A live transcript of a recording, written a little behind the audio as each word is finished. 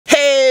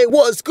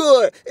What's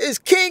good? It's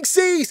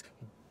KingCease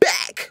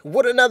back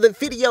with another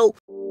video.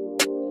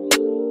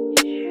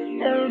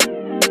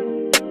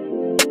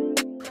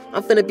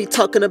 I'm finna be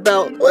talking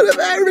about what if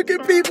African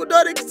people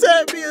don't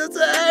accept me as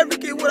an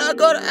African when I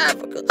go to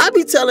Africa. I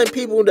be telling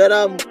people that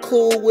I'm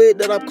cool with,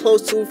 that I'm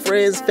close to,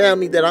 friends,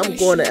 family, that I'm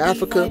going to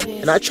Africa.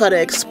 And I try to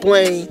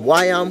explain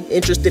why I'm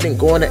interested in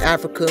going to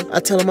Africa. I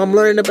tell them I'm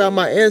learning about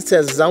my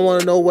ancestors. I want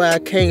to know where I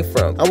came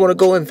from. I want to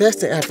go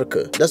invest in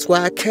Africa. That's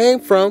where I came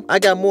from. I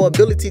got more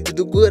ability to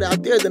do good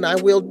out there than I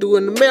will do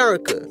in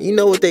America. You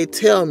know what they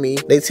tell me?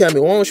 They tell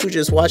me, why don't you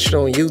just watch it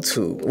on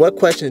YouTube? What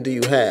questions do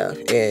you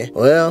have? And,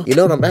 well, you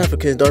know them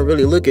Africans don't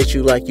really look at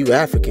you like you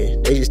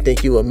African. They just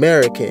think you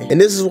American.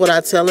 And this is what I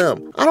tell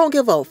them. I don't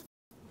give a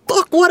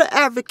fuck what an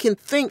African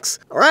thinks,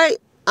 all right?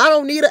 I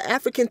don't need an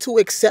African to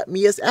accept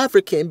me as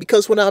African,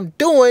 because what I'm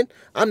doing,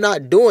 I'm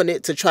not doing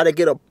it to try to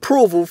get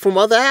approval from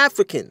other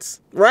Africans,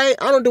 right?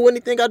 I don't do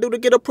anything I do to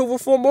get approval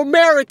from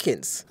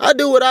Americans. I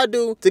do what I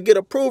do to get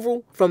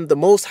approval from the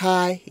Most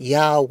High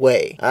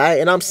Yahweh, all right?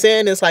 And I'm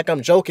saying this like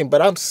I'm joking,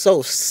 but I'm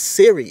so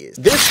serious.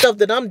 This stuff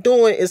that I'm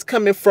doing is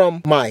coming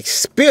from my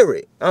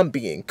spirit. I'm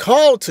being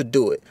called to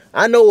do it.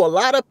 I know a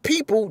lot of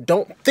people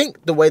don't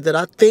think the way that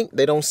I think.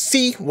 They don't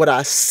see what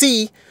I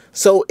see.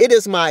 So it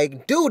is my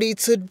duty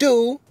to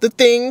do the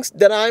things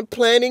that I'm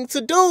planning to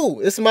do.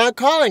 It's my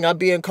calling. I'm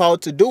being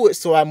called to do it,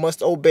 so I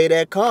must obey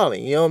that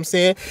calling. You know what I'm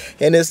saying?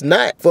 And it's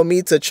not for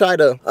me to try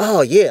to,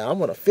 oh yeah, I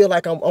want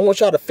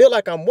y'all to feel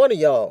like I'm one of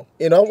y'all.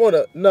 You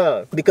know,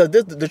 nah. Because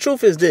the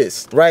truth is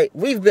this, right?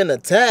 We've been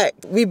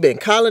attacked. We've been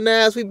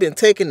colonized. We've been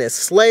taken as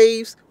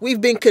slaves.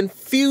 We've been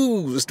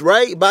confused,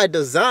 right? By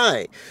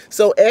design.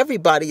 So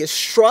everybody is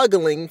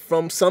struggling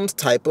from some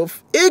type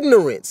of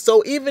ignorance.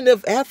 So even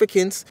if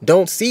Africans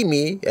don't see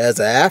me as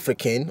an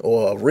African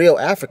or a real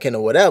African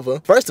or whatever,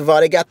 first of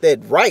all, they got that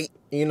right.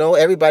 You know,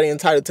 everybody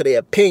entitled to their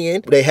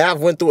opinion. They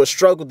have went through a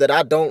struggle that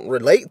I don't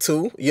relate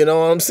to, you know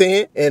what I'm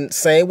saying? And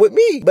same with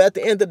me. But at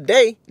the end of the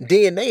day,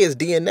 DNA is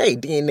DNA.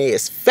 DNA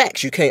is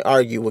facts. You can't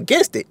argue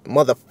against it.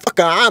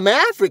 Motherfucker, I'm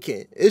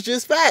African. It's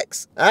just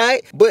facts, all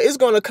right? But it's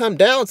going to come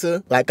down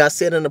to, like I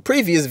said in the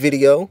previous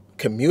video,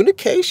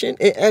 communication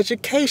and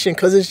education,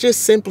 because it's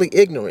just simply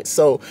ignorance.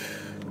 So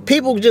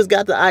people just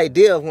got the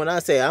idea of when I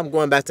say I'm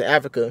going back to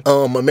Africa,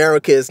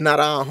 America is not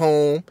our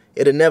home.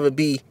 It'll never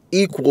be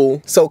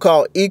equal,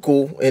 so-called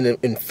equal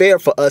and fair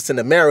for us in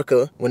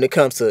America when it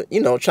comes to, you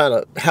know, trying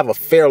to have a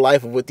fair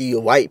life with the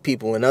white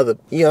people and other,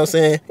 you know what I'm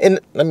saying? And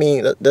I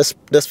mean,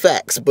 that's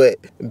facts. But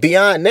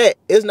beyond that,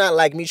 it's not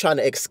like me trying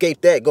to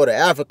escape that, go to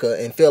Africa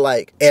and feel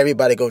like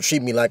everybody gonna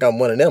treat me like I'm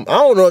one of them. I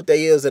don't know if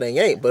they is or they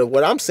ain't, but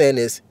what I'm saying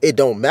is it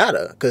don't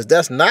matter, because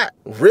that's not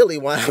really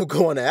why I'm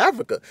going to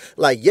Africa.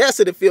 Like, yes,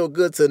 it'd feel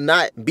good to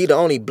not be the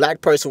only black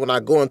person when I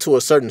go into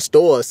a certain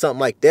store or something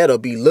like that, or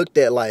be looked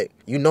at like,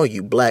 you know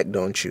you black,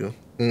 don't you?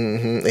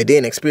 And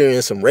then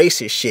experience some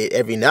racist shit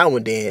every now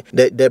and then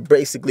that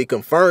basically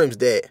confirms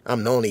that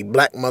I'm the only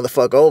black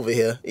motherfucker over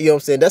here. You know what I'm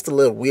saying? That's a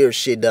little weird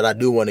shit that I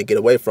do want to get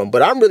away from.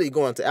 But I'm really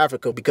going to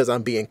Africa because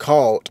I'm being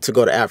called to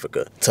go to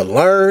Africa, to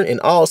learn and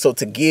also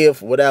to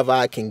give whatever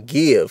I can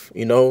give,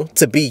 you know,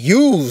 to be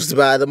used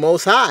by the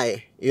Most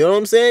High. You know what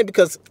I'm saying?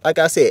 Because, like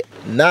I said,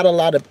 not a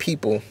lot of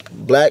people,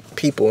 black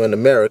people in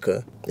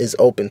America, is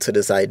open to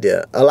this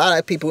idea. A lot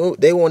of people,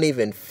 they won't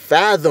even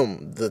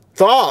fathom the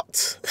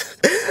thought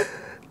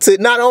to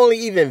not only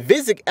even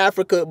visit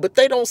Africa, but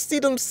they don't see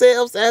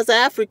themselves as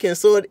Africans.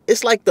 So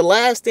it's like the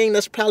last thing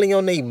that's probably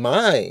on their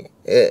mind.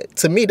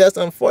 To me, that's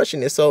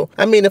unfortunate. So,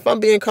 I mean, if I'm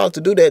being called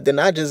to do that, then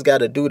I just got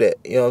to do that.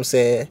 You know what I'm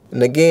saying?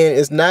 And again,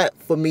 it's not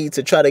for me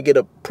to try to get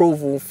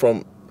approval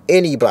from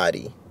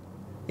anybody.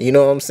 You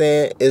know what I'm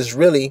saying? It's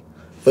really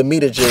for me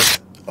to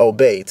just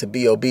obey, to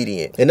be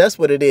obedient. And that's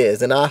what it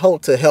is. And I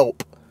hope to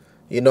help.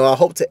 You know, I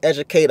hope to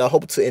educate. I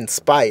hope to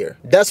inspire.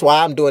 That's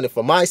why I'm doing it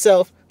for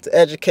myself, to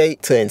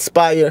educate, to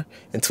inspire,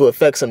 and to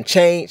affect some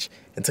change,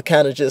 and to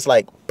kind of just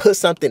like put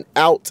something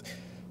out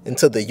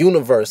into the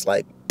universe,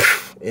 like,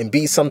 and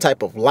be some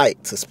type of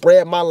light, to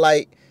spread my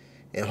light.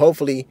 And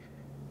hopefully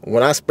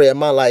when I spread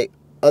my light,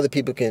 other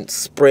people can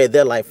spread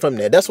their light from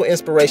there. That's what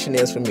inspiration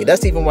is for me.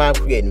 That's even why I'm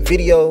creating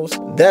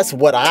videos. That's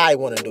what I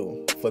want to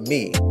do for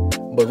me.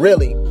 But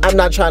really, I'm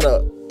not trying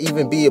to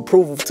even be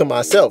approval to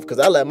myself, because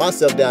I let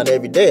myself down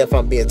every day, if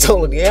I'm being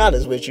totally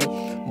honest with you.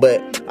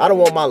 But I don't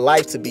want my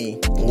life to be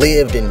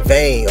lived in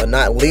vain or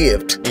not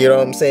lived. You know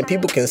what I'm saying?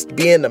 People can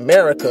be in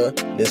America,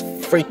 this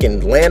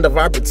freaking land of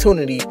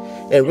opportunity,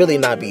 and really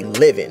not be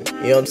living. You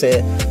know what I'm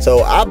saying?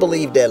 So I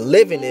believe that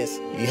living is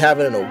you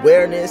having an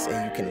awareness,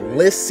 and you can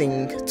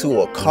listen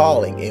to a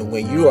calling. And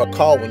when you are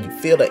called, when you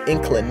feel the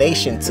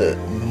inclination to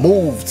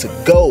move, to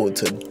go,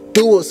 to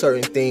do a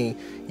certain thing,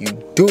 you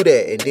do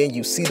that and then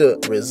you see the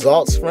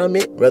results from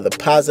it, whether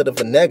positive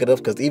or negative,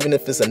 because even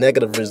if it's a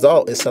negative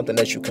result, it's something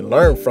that you can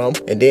learn from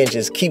and then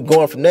just keep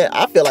going from there.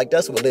 I feel like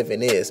that's what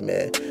living is,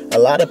 man. A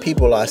lot of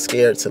people are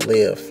scared to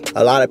live.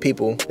 A lot of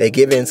people, they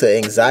give into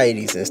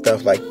anxieties and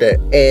stuff like that.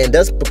 And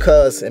that's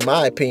because, in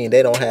my opinion,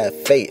 they don't have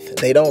faith.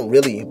 They don't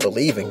really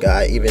believe in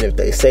God, even if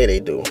they say they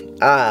do.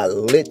 I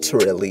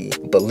literally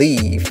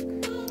believe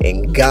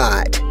in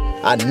God.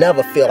 I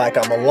never feel like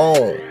I'm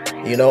alone.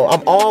 You know,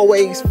 I'm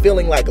always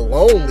feeling like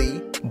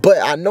lonely, but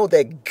I know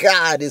that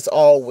God is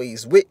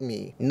always with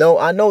me. You know,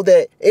 I know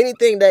that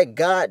anything that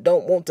God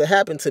don't want to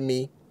happen to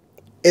me,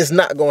 it's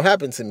not going to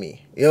happen to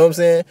me. You know what I'm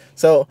saying?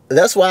 So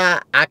that's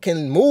why I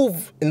can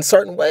move in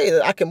certain ways.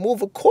 I can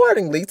move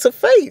accordingly to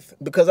faith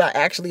because I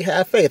actually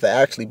have faith. I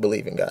actually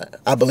believe in God.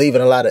 I believe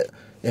in a lot of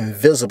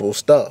invisible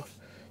stuff.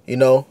 You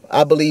know,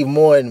 I believe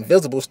more in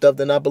invisible stuff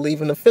than I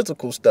believe in the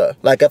physical stuff.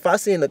 Like if I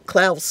see the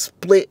clouds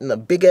split and a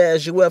big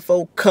ass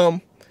UFO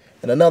come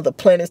and another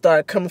planet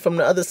started coming from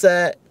the other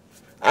side,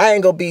 I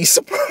ain't gonna be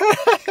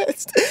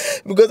surprised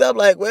because I'm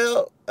like,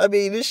 well, I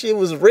mean, this shit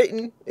was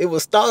written. It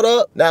was thought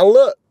up. Now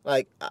look,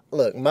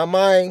 my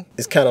mind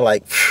is kind of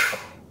like,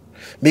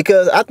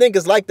 because I think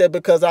it's like that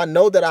because I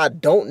know that I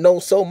don't know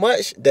so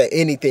much that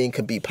anything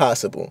could be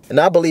possible. And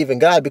I believe in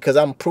God because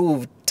I'm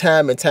proved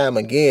time and time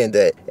again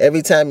that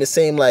every time it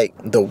seemed like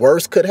the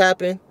worst could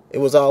happen, it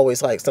was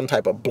always like some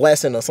type of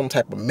blessing or some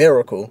type of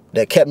miracle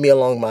that kept me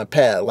along my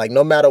path. Like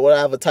no matter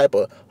whatever type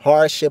of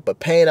hardship or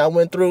pain I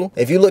went through,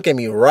 if you look at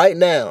me right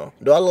now,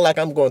 do I look like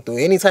I'm going through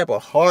any type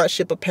of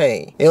hardship or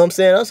pain? You know what I'm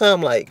saying? That's why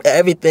I'm like,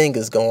 everything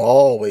is going to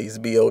always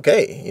be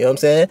okay. You know what I'm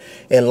saying?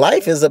 And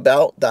life is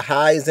about the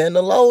highs and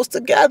the lows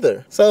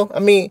together. So, I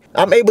mean,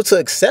 I'm able to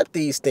accept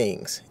these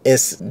things.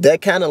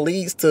 That kind of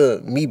leads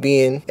to me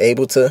being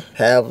able to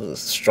have a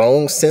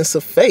strong sense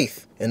of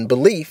faith and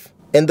belief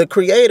and the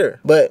creator.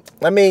 But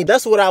I mean,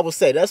 that's what I would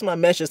say. That's my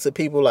message to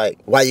people. Like,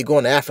 why you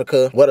going to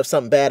Africa? What if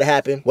something bad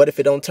happened? What if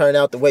it don't turn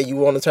out the way you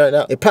want to turn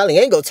out? It probably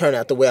ain't gonna turn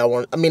out the way I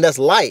want. I mean, that's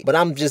light, but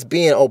I'm just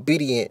being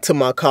obedient to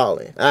my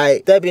calling. All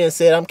right, that being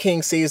said, I'm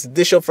KingCease. If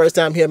this your first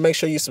time here, make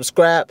sure you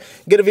subscribe,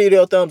 give the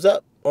video a thumbs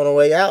up on the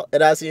way out,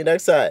 and I'll see you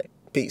next time.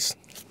 Peace.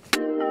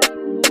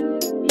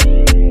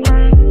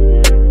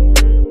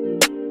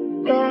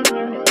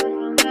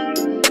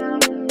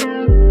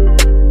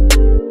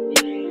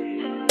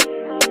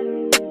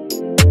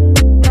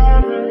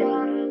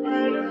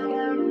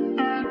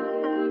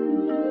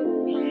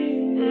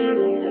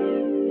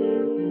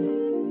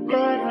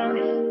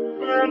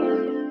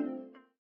 Nomad.